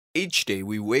Each day,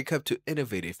 we wake up to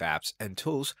innovative apps and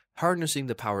tools harnessing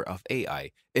the power of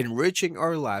AI, enriching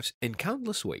our lives in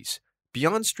countless ways.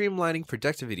 Beyond streamlining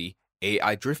productivity,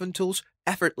 AI driven tools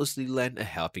effortlessly lend a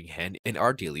helping hand in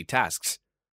our daily tasks.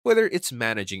 Whether it's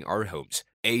managing our homes,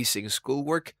 acing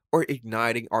schoolwork, or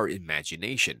igniting our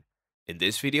imagination. In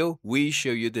this video, we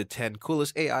show you the 10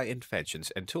 coolest AI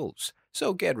inventions and tools.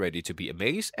 So get ready to be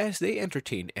amazed as they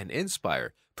entertain and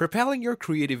inspire, propelling your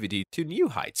creativity to new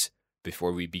heights.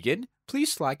 Before we begin,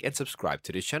 please like and subscribe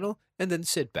to the channel and then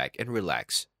sit back and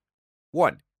relax.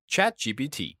 1.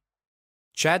 ChatGPT.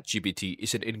 ChatGPT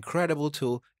is an incredible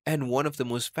tool and one of the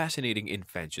most fascinating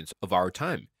inventions of our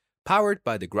time. Powered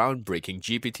by the groundbreaking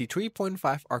GPT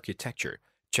 3.5 architecture,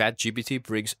 ChatGPT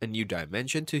brings a new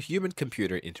dimension to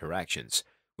human-computer interactions.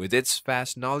 With its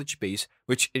vast knowledge base,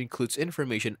 which includes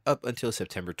information up until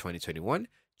September 2021,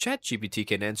 ChatGPT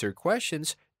can answer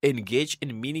questions, engage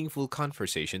in meaningful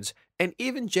conversations, and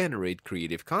even generate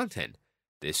creative content.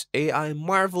 This AI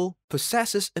marvel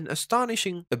possesses an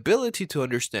astonishing ability to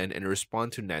understand and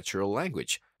respond to natural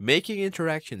language, making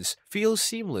interactions feel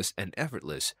seamless and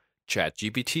effortless.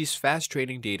 ChatGPT's fast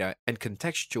training data and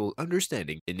contextual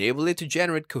understanding enable it to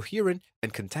generate coherent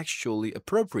and contextually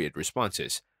appropriate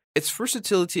responses. Its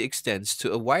versatility extends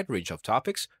to a wide range of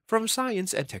topics, from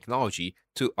science and technology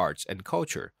to arts and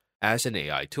culture. As an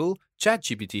AI tool,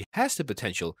 ChatGPT has the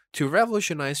potential to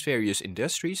revolutionize various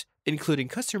industries, including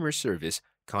customer service,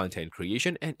 content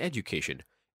creation, and education.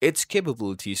 Its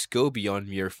capabilities go beyond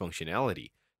mere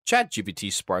functionality.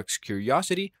 ChatGPT sparks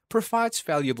curiosity, provides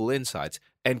valuable insights,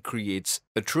 and creates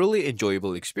a truly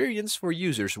enjoyable experience for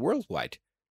users worldwide.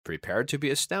 Prepare to be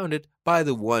astounded by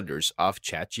the wonders of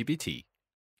ChatGPT.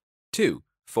 2.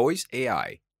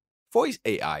 Voice.ai.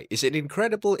 Voice.ai is an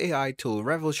incredible AI tool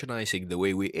revolutionizing the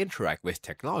way we interact with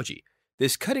technology.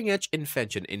 This cutting-edge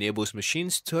invention enables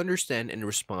machines to understand and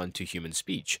respond to human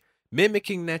speech,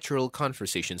 mimicking natural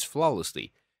conversations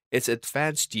flawlessly. Its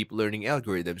advanced deep learning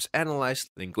algorithms analyze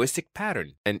linguistic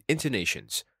patterns and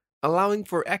intonations, allowing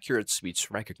for accurate speech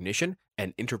recognition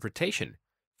and interpretation.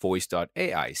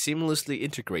 Voice.ai seamlessly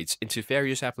integrates into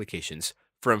various applications,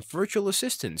 from virtual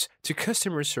assistants to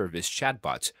customer service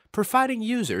chatbots, providing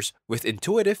users with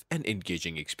intuitive and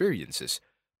engaging experiences.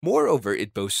 Moreover,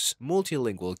 it boasts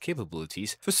multilingual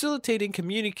capabilities, facilitating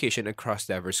communication across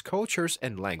diverse cultures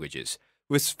and languages.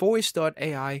 With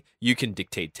Voice.ai, you can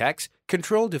dictate text,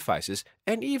 control devices,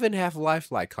 and even have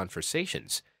lifelike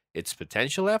conversations. Its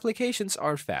potential applications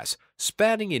are vast,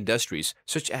 spanning industries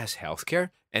such as healthcare,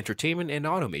 entertainment, and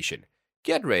automation.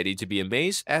 Get ready to be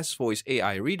amazed as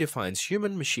Voice.ai redefines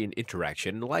human-machine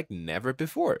interaction like never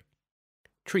before.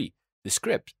 3.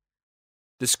 Descript.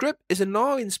 Descript is an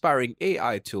awe-inspiring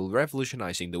AI tool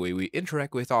revolutionizing the way we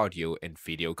interact with audio and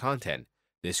video content.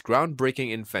 This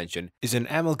groundbreaking invention is an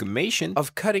amalgamation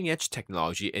of cutting-edge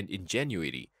technology and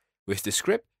ingenuity. With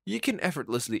Descript, you can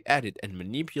effortlessly edit and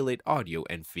manipulate audio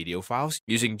and video files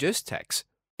using just text.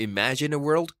 Imagine a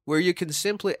world where you can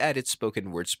simply edit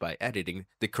spoken words by editing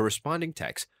the corresponding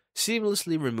text,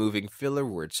 seamlessly removing filler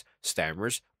words,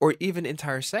 stammers, or even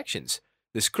entire sections.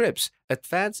 Descript's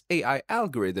advanced AI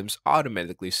algorithms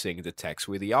automatically sync the text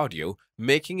with the audio,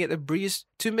 making it a breeze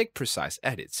to make precise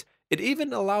edits. It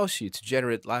even allows you to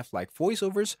generate lifelike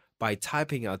voiceovers by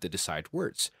typing out the desired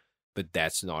words. But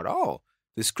that's not all.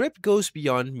 Descript goes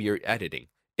beyond mere editing.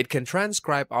 It can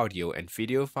transcribe audio and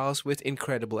video files with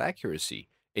incredible accuracy,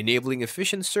 enabling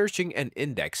efficient searching and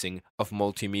indexing of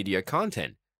multimedia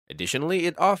content. Additionally,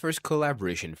 it offers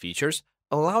collaboration features,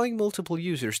 allowing multiple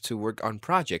users to work on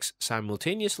projects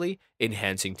simultaneously,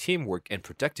 enhancing teamwork and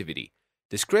productivity.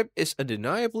 Descript is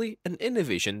undeniably an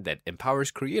innovation that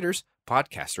empowers creators,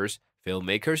 podcasters,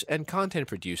 filmmakers, and content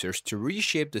producers to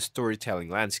reshape the storytelling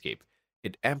landscape.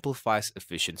 It amplifies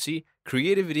efficiency,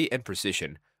 creativity, and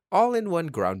precision, all in one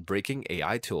groundbreaking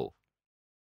AI tool.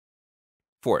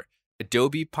 4.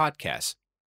 Adobe Podcast.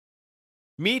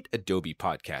 Meet Adobe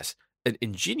Podcast, an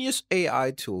ingenious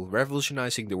AI tool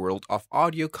revolutionizing the world of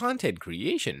audio content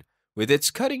creation. With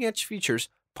its cutting-edge features,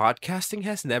 podcasting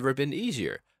has never been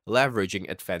easier. Leveraging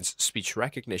advanced speech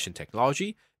recognition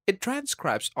technology, it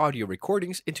transcribes audio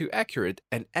recordings into accurate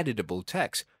and editable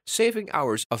text, saving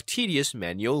hours of tedious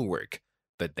manual work.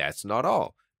 But that's not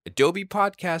all. Adobe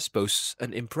Podcast boasts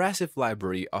an impressive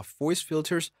library of voice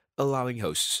filters, allowing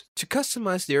hosts to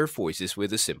customize their voices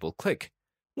with a simple click.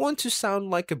 Want to sound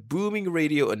like a booming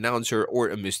radio announcer or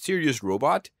a mysterious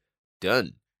robot?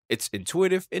 Done. Its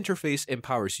intuitive interface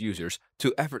empowers users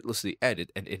to effortlessly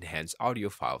edit and enhance audio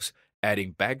files,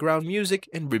 adding background music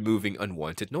and removing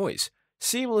unwanted noise.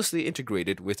 Seamlessly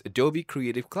integrated with Adobe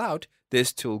Creative Cloud,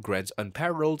 this tool grants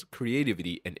unparalleled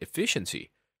creativity and efficiency.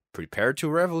 Prepare to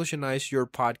revolutionize your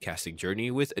podcasting journey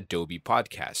with Adobe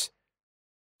Podcast.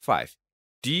 5.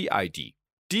 DID.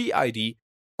 DID,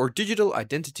 or Digital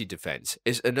Identity Defense,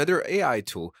 is another AI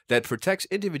tool that protects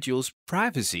individuals'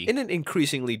 privacy in an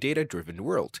increasingly data-driven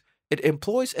world. It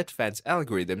employs advanced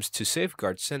algorithms to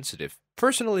safeguard sensitive,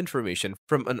 personal information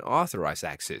from unauthorized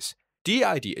access.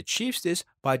 DID achieves this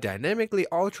by dynamically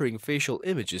altering facial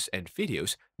images and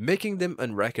videos, making them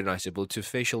unrecognizable to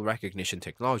facial recognition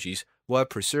technologies while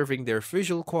preserving their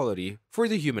visual quality for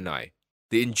the human eye.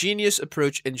 The ingenious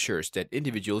approach ensures that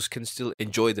individuals can still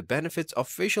enjoy the benefits of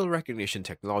facial recognition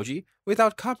technology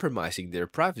without compromising their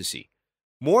privacy.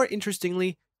 More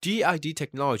interestingly, DID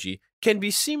technology can be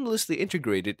seamlessly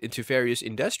integrated into various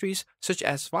industries such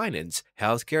as finance,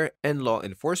 healthcare, and law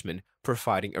enforcement,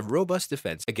 providing a robust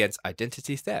defense against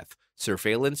identity theft,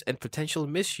 surveillance, and potential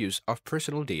misuse of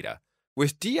personal data.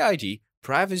 With DID,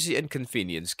 privacy and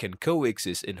convenience can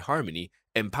coexist in harmony,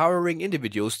 empowering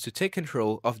individuals to take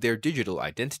control of their digital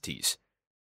identities.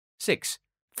 6.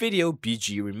 Video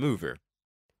BG Remover.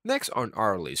 Next on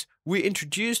our list, we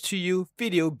introduce to you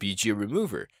Video BG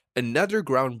Remover, another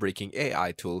groundbreaking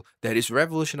AI tool that is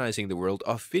revolutionizing the world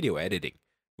of video editing.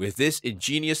 With this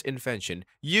ingenious invention,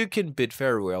 you can bid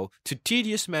farewell to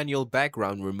tedious manual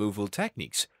background removal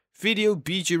techniques. Video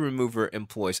BG Remover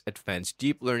employs advanced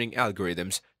deep learning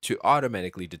algorithms to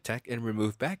automatically detect and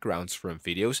remove backgrounds from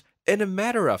videos in a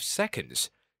matter of seconds.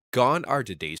 Gone are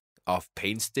the days of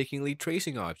painstakingly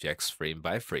tracing objects frame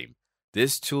by frame.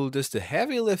 This tool does the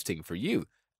heavy lifting for you,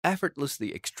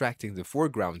 effortlessly extracting the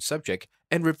foreground subject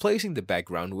and replacing the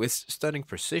background with stunning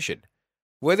precision.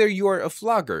 Whether you are a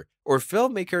vlogger or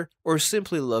filmmaker or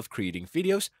simply love creating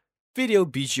videos, Video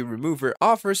BG Remover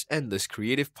offers endless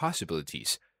creative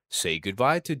possibilities. Say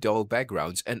goodbye to dull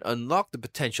backgrounds and unlock the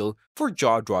potential for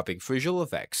jaw-dropping visual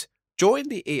effects. Join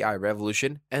the AI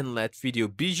revolution and let Video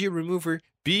BG Remover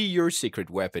be your secret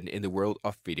weapon in the world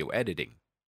of video editing.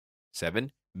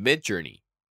 7. Midjourney.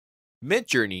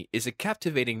 Midjourney is a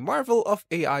captivating marvel of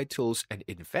AI tools and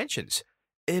inventions.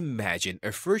 Imagine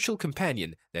a virtual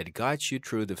companion that guides you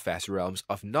through the vast realms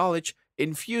of knowledge,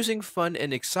 infusing fun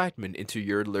and excitement into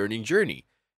your learning journey.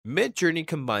 Midjourney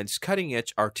combines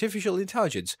cutting-edge artificial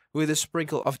intelligence with a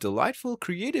sprinkle of delightful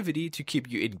creativity to keep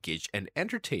you engaged and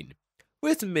entertained.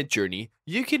 With Midjourney,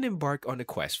 you can embark on a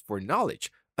quest for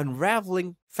knowledge,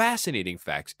 unraveling fascinating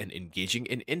facts and engaging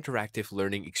in interactive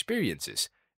learning experiences.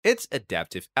 Its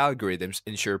adaptive algorithms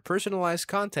ensure personalized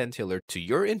content tailored to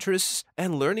your interests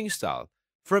and learning style.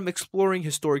 From exploring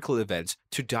historical events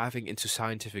to diving into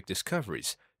scientific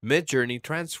discoveries, Midjourney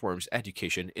transforms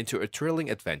education into a thrilling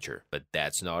adventure. But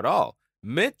that's not all.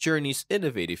 Midjourney's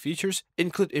innovative features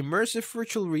include immersive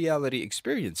virtual reality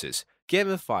experiences,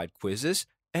 gamified quizzes,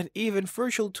 and even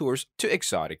virtual tours to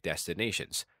exotic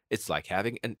destinations. It's like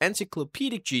having an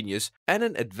encyclopedic genius and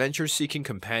an adventure-seeking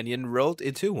companion rolled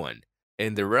into one.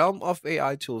 In the realm of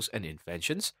AI tools and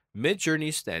inventions,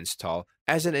 Midjourney stands tall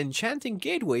as an enchanting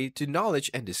gateway to knowledge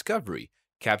and discovery,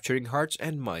 capturing hearts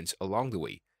and minds along the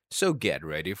way. So get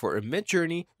ready for a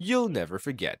Midjourney you'll never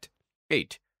forget.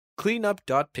 8.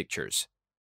 Cleanup.Pictures.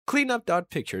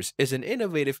 Cleanup.Pictures is an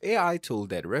innovative AI tool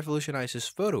that revolutionizes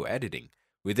photo editing.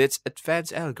 With its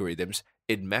advanced algorithms,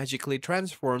 it magically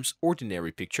transforms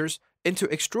ordinary pictures into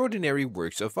extraordinary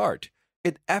works of art.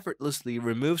 It effortlessly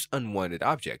removes unwanted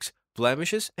objects,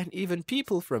 blemishes, and even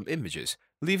people from images,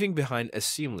 leaving behind a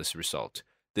seamless result.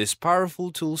 This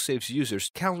powerful tool saves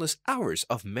users countless hours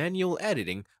of manual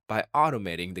editing by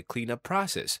automating the cleanup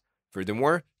process.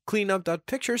 Furthermore,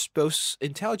 Cleanup.Pictures boasts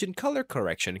intelligent color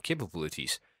correction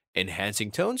capabilities,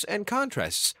 enhancing tones and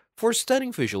contrasts for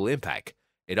stunning visual impact.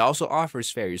 It also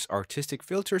offers various artistic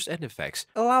filters and effects,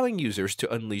 allowing users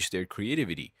to unleash their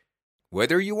creativity.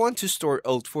 Whether you want to store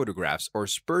old photographs or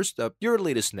spruce up your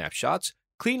latest snapshots,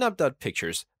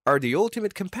 Cleanup.Pictures are the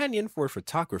ultimate companion for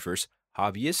photographers,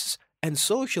 hobbyists, and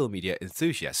social media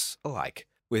enthusiasts alike.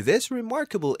 With this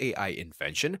remarkable AI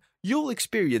invention, you'll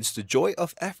experience the joy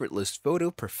of effortless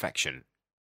photo perfection.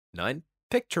 9.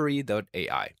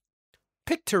 Pictory.ai.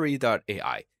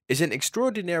 Pictory.ai is an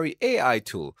extraordinary AI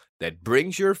tool that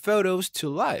brings your photos to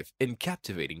life in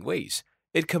captivating ways.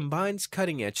 It combines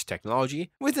cutting-edge technology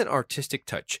with an artistic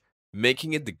touch,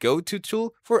 making it the go-to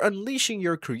tool for unleashing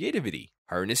your creativity.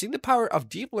 Harnessing the power of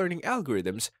deep learning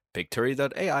algorithms,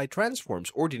 Pictory.ai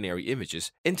transforms ordinary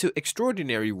images into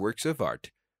extraordinary works of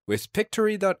art. With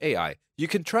Pictory.ai, you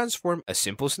can transform a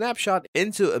simple snapshot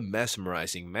into a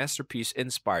mesmerizing masterpiece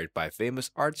inspired by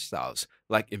famous art styles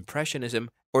like Impressionism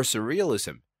or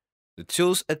Surrealism. The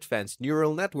tool's advanced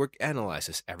neural network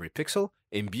analyzes every pixel,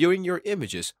 imbuing your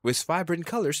images with vibrant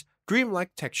colors,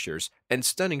 dreamlike textures, and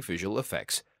stunning visual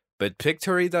effects. But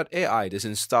Pictory.ai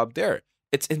doesn't stop there.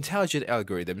 Its intelligent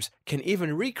algorithms can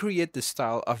even recreate the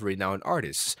style of renowned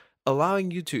artists,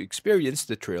 allowing you to experience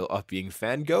the thrill of being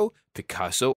Van Gogh,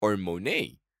 Picasso, or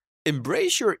Monet.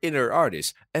 Embrace your inner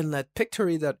artist and let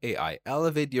Pictory.ai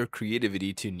elevate your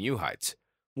creativity to new heights.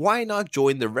 Why not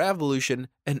join the revolution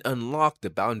and unlock the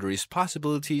boundaries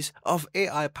possibilities of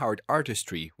AI-powered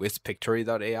artistry with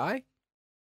Pictory.ai?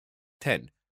 10.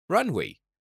 Runway.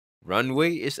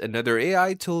 Runway is another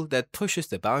AI tool that pushes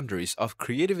the boundaries of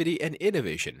creativity and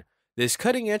innovation. This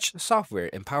cutting-edge software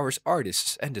empowers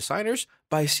artists and designers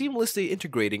by seamlessly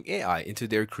integrating AI into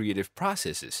their creative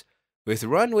processes. With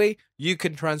Runway, you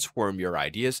can transform your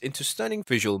ideas into stunning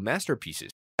visual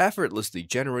masterpieces, effortlessly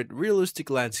generate realistic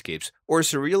landscapes or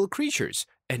surreal creatures,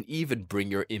 and even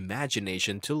bring your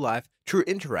imagination to life through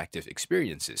interactive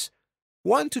experiences.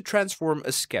 Want to transform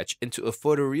a sketch into a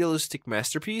photorealistic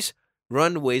masterpiece?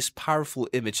 Runway's powerful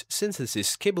image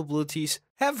synthesis capabilities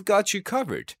have got you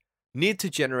covered. Need to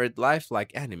generate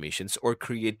lifelike animations or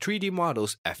create 3D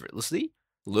models effortlessly?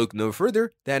 Look no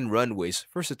further than Runway's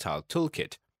versatile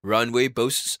toolkit. Runway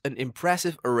boasts an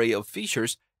impressive array of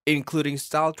features, including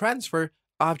style transfer,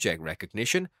 object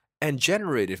recognition, and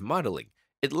generative modeling.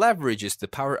 It leverages the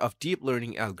power of deep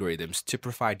learning algorithms to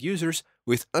provide users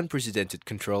with unprecedented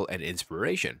control and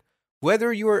inspiration.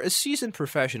 Whether you are a seasoned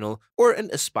professional or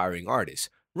an aspiring artist,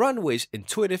 Runway's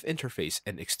intuitive interface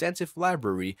and extensive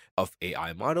library of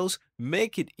AI models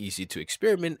make it easy to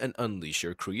experiment and unleash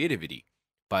your creativity.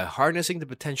 By harnessing the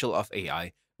potential of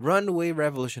AI, Runway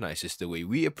revolutionizes the way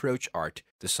we approach art,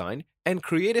 design, and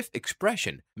creative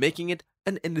expression, making it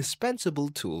an indispensable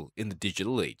tool in the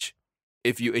digital age.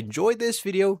 If you enjoyed this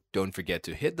video, don't forget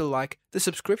to hit the like, the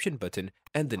subscription button,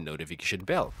 and the notification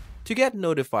bell. To get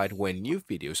notified when new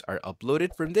videos are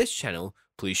uploaded from this channel,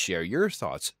 please share your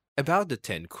thoughts about the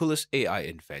 10 coolest AI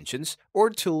inventions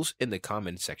or tools in the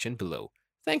comment section below.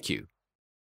 Thank you.